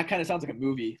 That kind of sounds like a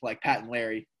movie, like Pat and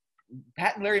Larry.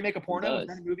 Pat and Larry make a porno? Is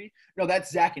that a movie? No,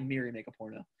 that's Zach and Miri make a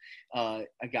porno. I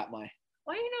got my.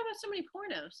 Why do you know about so many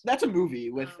pornos? That's a movie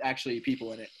with actually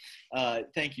people in it.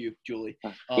 Thank you, Julie.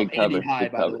 Good cover. Andy, hi,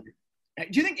 Good by cover. the way.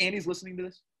 Do you think Andy's listening to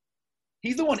this?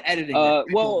 He's the one editing.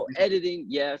 Well, editing,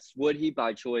 yes. Would he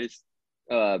by choice?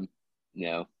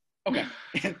 No. Okay,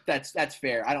 that's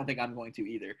fair. I don't think I'm going to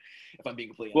either, if I'm being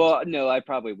completely honest. Well, no, I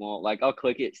probably won't. Like, I'll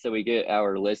click it so we get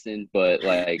our listen, but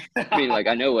like, I mean, like,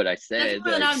 I know what I said.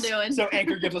 That's what I'm doing. So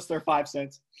Anchor gives us their 5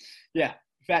 cents. Yeah,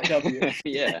 fat W.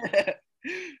 Yeah.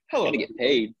 Hello. Gotta get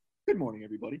paid. Good morning,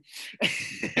 everybody.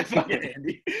 Fucking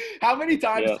Andy. How many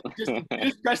times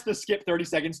just press the skip 30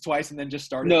 seconds twice and then just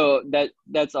start it? No,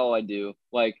 that's all I do.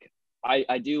 Like,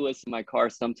 I do listen to my car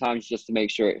sometimes just to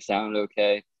make sure it sounds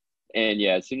okay. And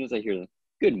yeah, as soon as I hear the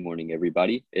good morning,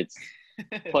 everybody, it's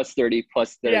plus 30,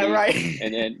 plus 30. Yeah, right.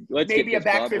 And then let's maybe get a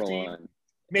back 15. On.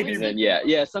 Maybe. And then,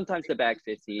 yeah, sometimes the back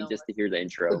 15 just to hear the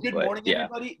intro. Good morning,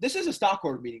 everybody. This is a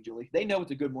stockholder meeting, Julie. They know what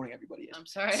the good morning, everybody is. I'm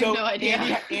sorry, I have no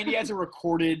idea. Andy has a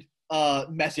recorded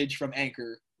message from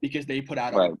Anchor because they put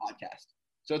out our podcast.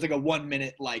 So it's like a 1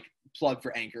 minute like plug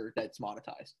for Anchor that's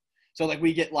monetized. So like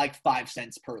we get like 5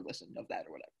 cents per listen of that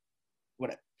or whatever.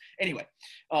 Anyway,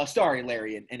 sorry,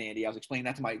 Larry and Andy. I was explaining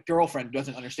that to my girlfriend who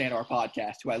doesn't understand our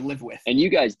podcast, who I live with. And you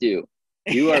guys do.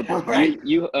 You are right.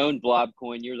 you own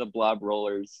Blobcoin. You're the Blob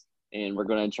Rollers, and we're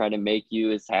going to try to make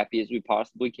you as happy as we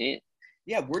possibly can.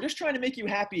 Yeah, we're just trying to make you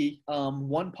happy,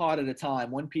 one pod at a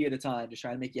time, 1 P at a time, just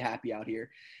trying to make you happy out here.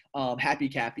 Happy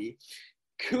Cappy.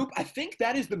 Coop, I think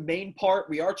that is the main part.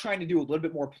 We are trying to do a little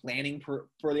bit more planning for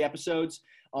the episodes,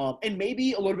 and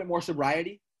maybe a little bit more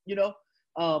sobriety, you know.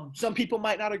 Some people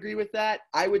might not agree with that.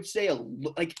 I would say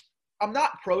I'm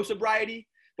not pro sobriety,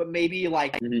 but maybe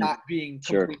like not being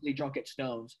completely drunk at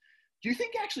Stones. Do you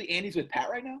think actually Andy's with Pat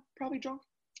right now? Probably drunk.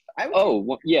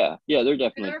 Yeah, they're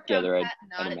definitely together.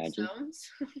 I'd imagine.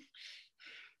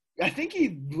 I think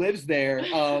he lives there.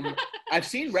 I've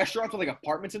seen restaurants with like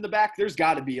apartments in the back. There's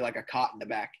got to be like a cot in the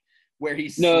back where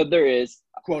he's. No, there is.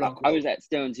 Quote unquote. I was at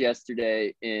Stones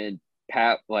yesterday, and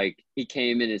Pat, like, he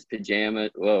came in his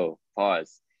pajamas. Whoa,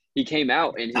 pause. He came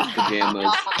out in his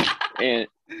pajamas, and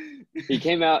he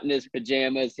came out in his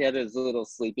pajamas. He had his little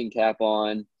sleeping cap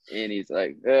on, and he's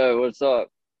like, "Oh, what's up?"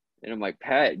 And I'm like,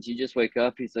 "Pat, did you just wake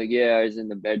up?" He's like, "Yeah, I was in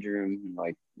the bedroom." I'm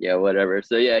like, "Yeah, whatever."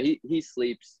 So yeah, he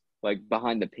sleeps like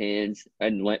behind the pins,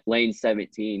 and lane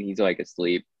 17, he's like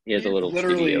asleep. He has a little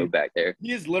studio back there.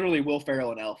 He is literally Will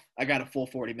Ferrell and Elf. I got a full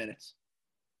 40 minutes.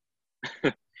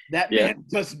 That man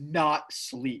does not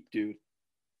sleep, dude.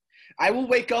 I will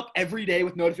wake up every day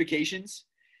with notifications,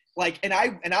 like, and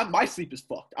my sleep is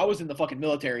fucked. I was in the fucking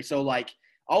military, so like,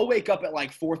 I'll wake up at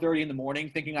like 4:30 in the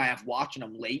morning thinking I have watch and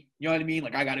I'm late. You know what I mean?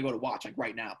 Like I got to go to watch like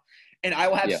right now, and I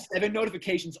will have 7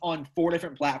 notifications on 4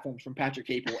 different platforms from Patrick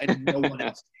Capel and no one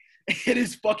else. It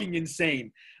is fucking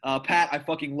insane. Pat, I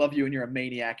fucking love you, and you're a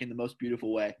maniac in the most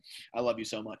beautiful way. I love you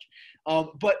so much.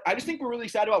 But I just think we're really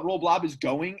excited about Roll Blob is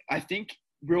going. I think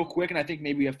real quick, and I think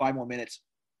maybe we have 5 more minutes.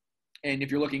 And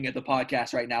if you're looking at the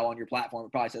podcast right now on your platform,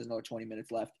 it probably says another 20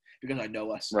 minutes left because I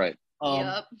know us. Right.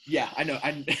 Yep. Yeah, I know.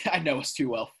 I know us too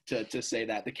well to say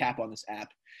that, the cap on this app.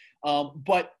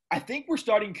 But I think we're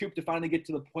starting, Coop, to finally get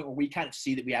to the point where we kind of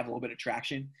see that we have a little bit of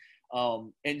traction,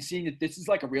 and seeing that this is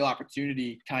like a real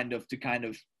opportunity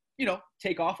to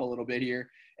take off a little bit here.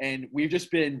 And we've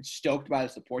just been stoked by the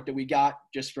support that we got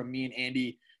just from me and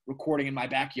Andy recording in my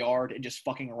backyard and just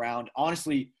fucking around.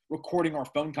 Honestly, recording our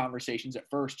phone conversations at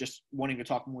first, just wanting to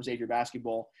talk more Xavier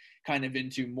basketball, kind of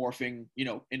into morphing,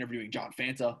 interviewing John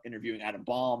Fanta, interviewing Adam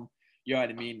Baum, you know what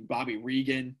I mean? Bobby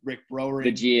Regan, Rick Broering.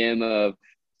 The GM of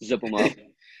Zip 'em Up.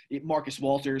 Marcus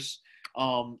Walters.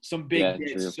 Some big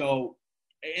hits. True. So,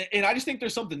 and I just think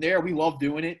there's something there. We love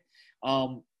doing it.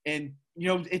 And,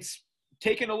 it's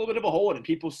taken a little bit of a hold, and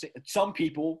some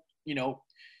people,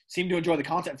 seem to enjoy the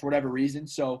content for whatever reason.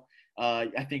 So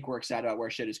I think we're excited about where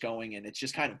shit is going, and it's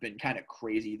just kind of been kind of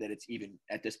crazy that it's even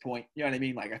at this point. You know what I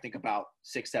mean? Like I think about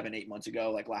 6, 7, 8 months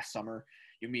ago, like last summer,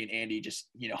 me and Andy just,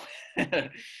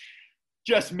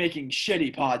 just making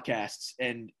shitty podcasts,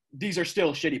 and these are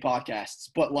still shitty podcasts,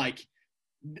 but like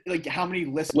how many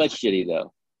listens? Less shitty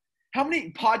though. How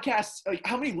many podcasts? Like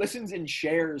how many listens and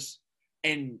shares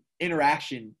and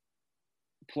interaction,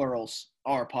 plurals,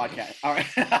 are podcast? All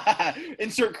right,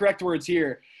 insert correct words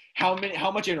here. How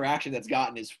much interaction that's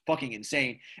gotten is fucking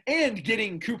insane. And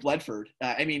getting Coop Ledford,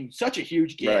 such a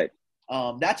huge get.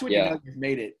 Right. That's when you know you've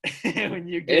made it. When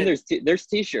you get, and there's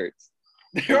t-shirts.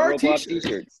 There are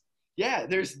t-shirts. Yeah,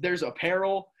 there's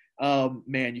apparel.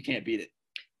 Man, you can't beat it.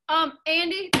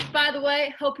 Andy, by the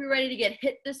way, hope you're ready to get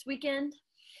hit this weekend.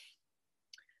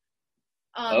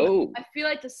 I feel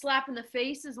like the slap in the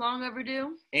face is long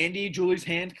overdue. Andy, Julie's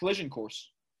hand collision course.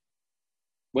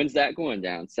 When's that going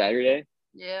down? Saturday?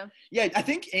 Yeah. Yeah, I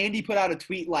think Andy put out a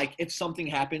tweet like, if something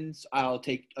happens, I'll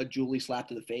take a Julie slap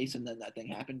to the face, and then that thing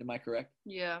happened. Am I correct?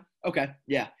 Yeah. Okay,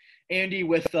 yeah. Andy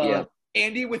with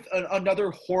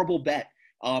another horrible bet.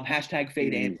 Hashtag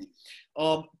fade Andy.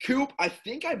 Coop, I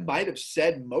think I might have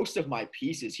said most of my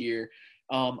pieces here.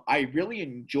 I really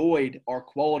enjoyed our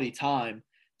quality time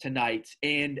tonight.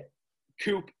 And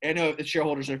Coop, I know the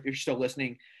shareholders, if you're still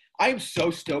listening, I am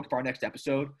so stoked for our next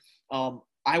episode.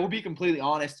 I will be completely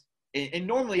honest, and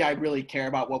normally I really care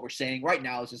about what we're saying. Right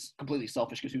now, this is completely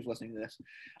selfish because who's listening to this?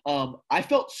 I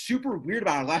felt super weird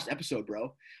about our last episode,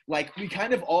 bro. Like, we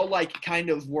kind of all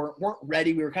weren't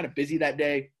ready. We were kind of busy that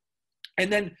day.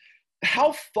 And then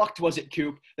how fucked was it,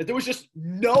 Coop, that there was just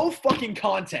no fucking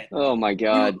content? Oh, my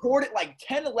God. We recorded like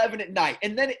 10, 11 at night,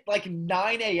 and then at like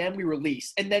 9 a.m. we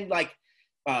release, and then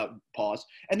pause.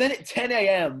 And then at 10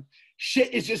 a.m.,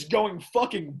 shit is just going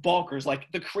fucking bonkers, like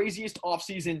the craziest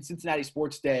off-season Cincinnati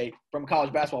sports day from a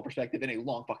college basketball perspective in a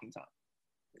long fucking time.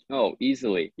 Oh,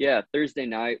 easily. Yeah, Thursday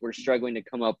night, we're struggling to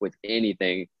come up with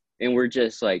anything, and we're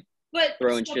just like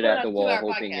throwing shit at the wall,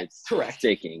 hoping it's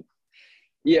sticking.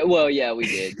 Yeah, well, yeah, we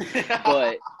did.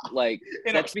 But,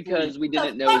 that's because we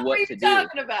didn't know what to do. What are you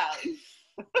talking about?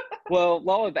 Well,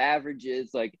 law of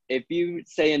averages, if you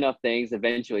say enough things,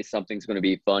 eventually something's going to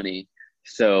be funny.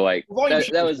 So,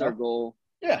 that was our goal.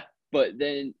 Yeah. But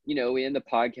then, we end the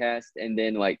podcast, and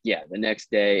then, the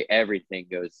next day, everything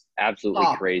goes absolutely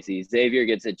crazy. Xavier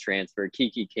gets a transfer.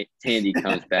 Kiki Tandy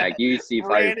comes back. UC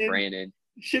fires Brandon.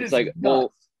 Shit is nuts.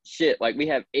 Well, shit, we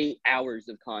have 8 hours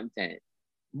of content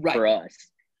for us.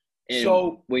 And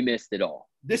so we missed it all.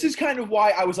 This is kind of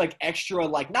why I was extra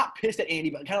not pissed at Andy,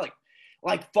 but kind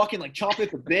of fucking chomping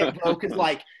at the bit, bro. Because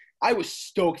I was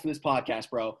stoked for this podcast,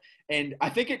 bro. And I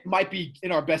think it might be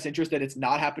in our best interest that it's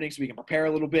not happening, so we can prepare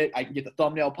a little bit. I can get the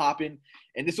thumbnail popping,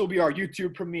 and this will be our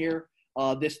YouTube premiere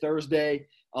this Thursday.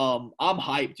 I'm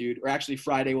hyped, dude. Or actually,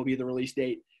 Friday will be the release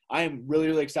date. I am really,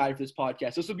 really excited for this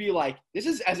podcast. This will be this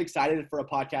is as excited for a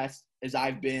podcast as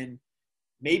I've been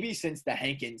maybe since the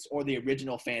Hankins or the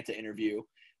original Fanta interview.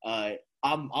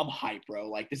 I'm hyped,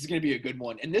 bro. This is gonna be a good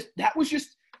one. And that was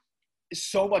just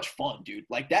so much fun, dude.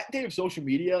 That day of social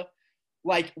media,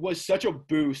 was such a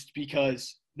boost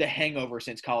because the hangover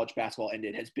since college basketball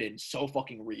ended has been so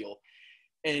fucking real.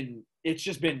 And it's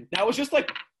just been – that was just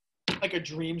like a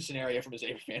dream scenario from a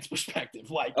Xavier fan's perspective.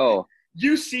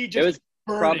 UC just – it was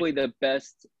probably the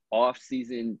best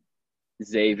off-season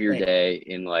Xavier day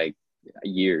in,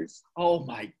 years. Oh,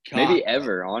 my God. Maybe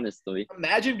ever, honestly.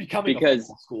 Imagine becoming a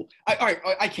football school. All right,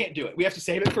 I can't do it. We have to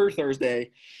save it for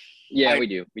Thursday. Yeah, we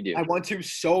do. I want to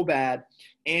so bad.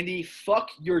 Andy, fuck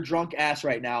your drunk ass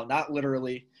right now. Not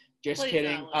literally. Just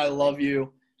kidding. I love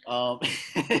you.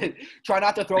 Try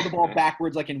not to throw the ball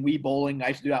backwards like in Wii bowling. I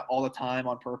used to do that all the time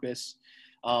on purpose.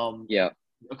 Yeah.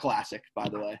 A classic, by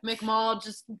the way. Make them all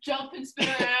just jump and spin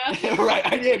around.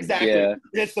 Right. Yeah, exactly. Yeah.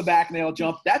 It's the back nail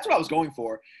jump. That's what I was going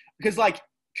for. Because, like,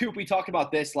 Coop, we talked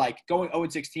about this, like, going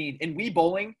 0-16. In Wii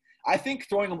Bowling, I think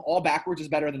throwing them all backwards is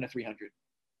better than a 300.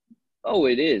 Oh,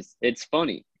 it is. It's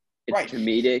funny. It's Right.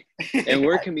 comedic. And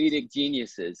we're comedic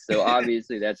geniuses. So,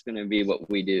 obviously, that's going to be what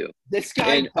we do. This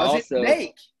guy And doesn't also,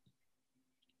 make.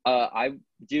 I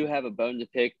do have a bone to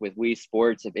pick with Wii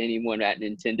Sports. If anyone at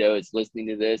Nintendo is listening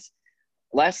to this,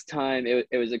 last time it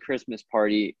was a Christmas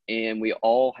party, and we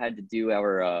all had to do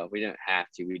our we didn't have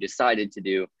to. We decided to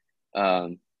do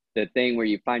the thing where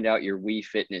you find out your Wii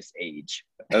Fitness age.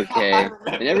 Okay,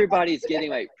 and everybody's getting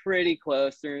like pretty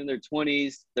close. They're in their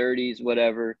 20s, 30s,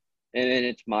 whatever, and then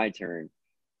it's my turn,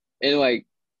 and like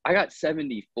I got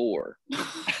 74,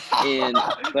 and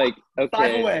like Five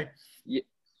okay. away.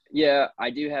 Yeah,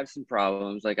 I do have some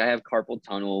problems. Like I have carpal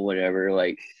tunnel, whatever.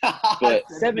 Like, but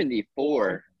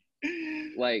 74,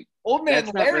 like Old man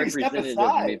that's not Larry, step representative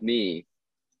aside. of me.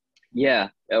 Yeah,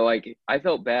 like I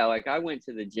felt bad. Like I went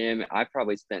to the gym. I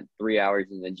probably spent 3 hours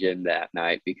in the gym that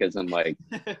night because I'm like,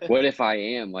 what if I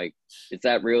am? Like, is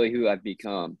that really who I've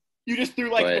become? You just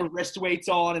threw like the wrist weights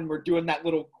on, and we're doing that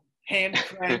little hand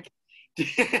crank.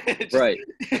 Right.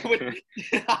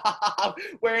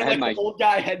 Wearing like the old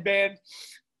guy headband.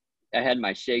 I had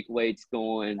my shake weights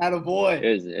going. Attaboy.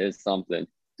 It was something.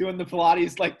 Doing the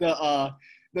Pilates, like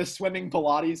the swimming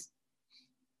Pilates.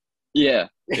 Yeah.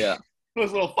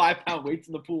 Those little 5-pound weights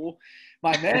in the pool.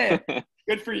 My man,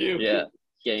 good for you. Yeah,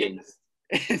 gains.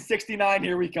 69,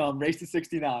 here we come. Race to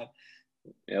 69.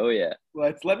 Oh, yeah.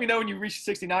 Let me know when you reach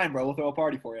 69, bro. We'll throw a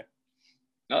party for you.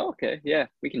 Oh, okay. Yeah,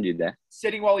 we can do that.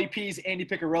 Sitting while he pees, Andy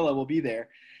Picarilla will be there.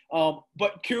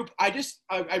 But Coop, I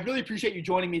really appreciate you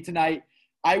joining me tonight.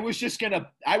 I was gonna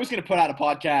put out a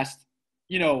podcast,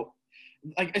 you know,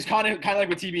 like it's kind of like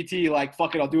with TBT, like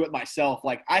fuck it, I'll do it myself.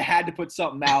 Like I had to put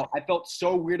something out. I felt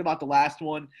so weird about the last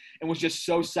one and was just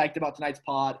so psyched about tonight's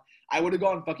pod. I would have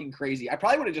gone fucking crazy. I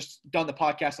probably would have just done the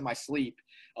podcast in my sleep,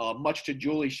 much to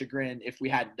Julie's chagrin if we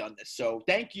hadn't done this. So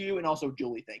thank you, and also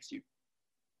Julie, thanks you.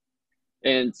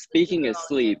 And speaking of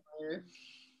sleep,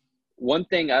 one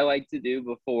thing I like to do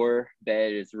before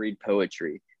bed is read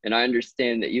poetry. And I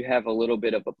understand that you have a little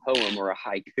bit of a poem or a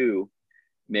haiku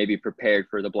maybe prepared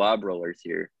for the blob rollers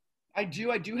here. I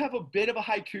do have a bit of a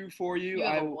haiku for you. You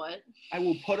have what? I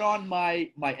will put on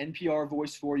my NPR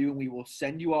voice for you, and we will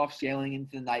send you off sailing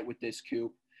into the night with this,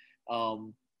 Coop.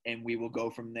 And we will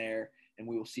go from there, and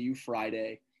we will see you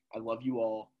Friday. I love you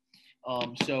all.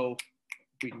 So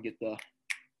if we can get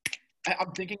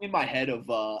I'm thinking in my head of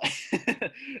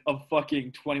of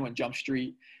fucking 21 Jump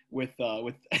Street with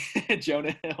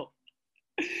Jonah Hill.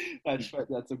 That's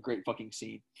a great fucking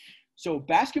scene. So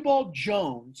Basketball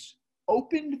Jones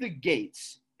opened the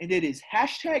gates, and it is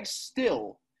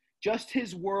 #still just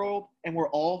his world, and we're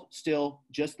all still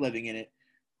just living in it.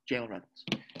 Jalen Reynolds.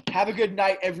 Have a good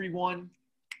night, everyone.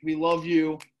 We love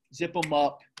you. Zip them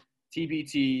up.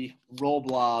 TBT. Roll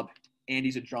blob.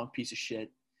 Andy's a drunk piece of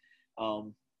shit.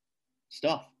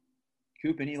 Stuff.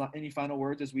 Coop, any final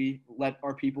words as we let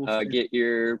our people get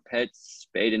your pets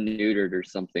spayed and neutered or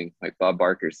something, like Bob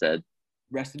Barker said.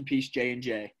 Rest in peace,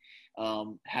 J&J.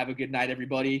 Have a good night,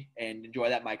 everybody, and enjoy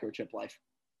that microchip life.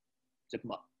 Zip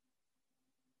them up.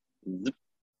 Zip.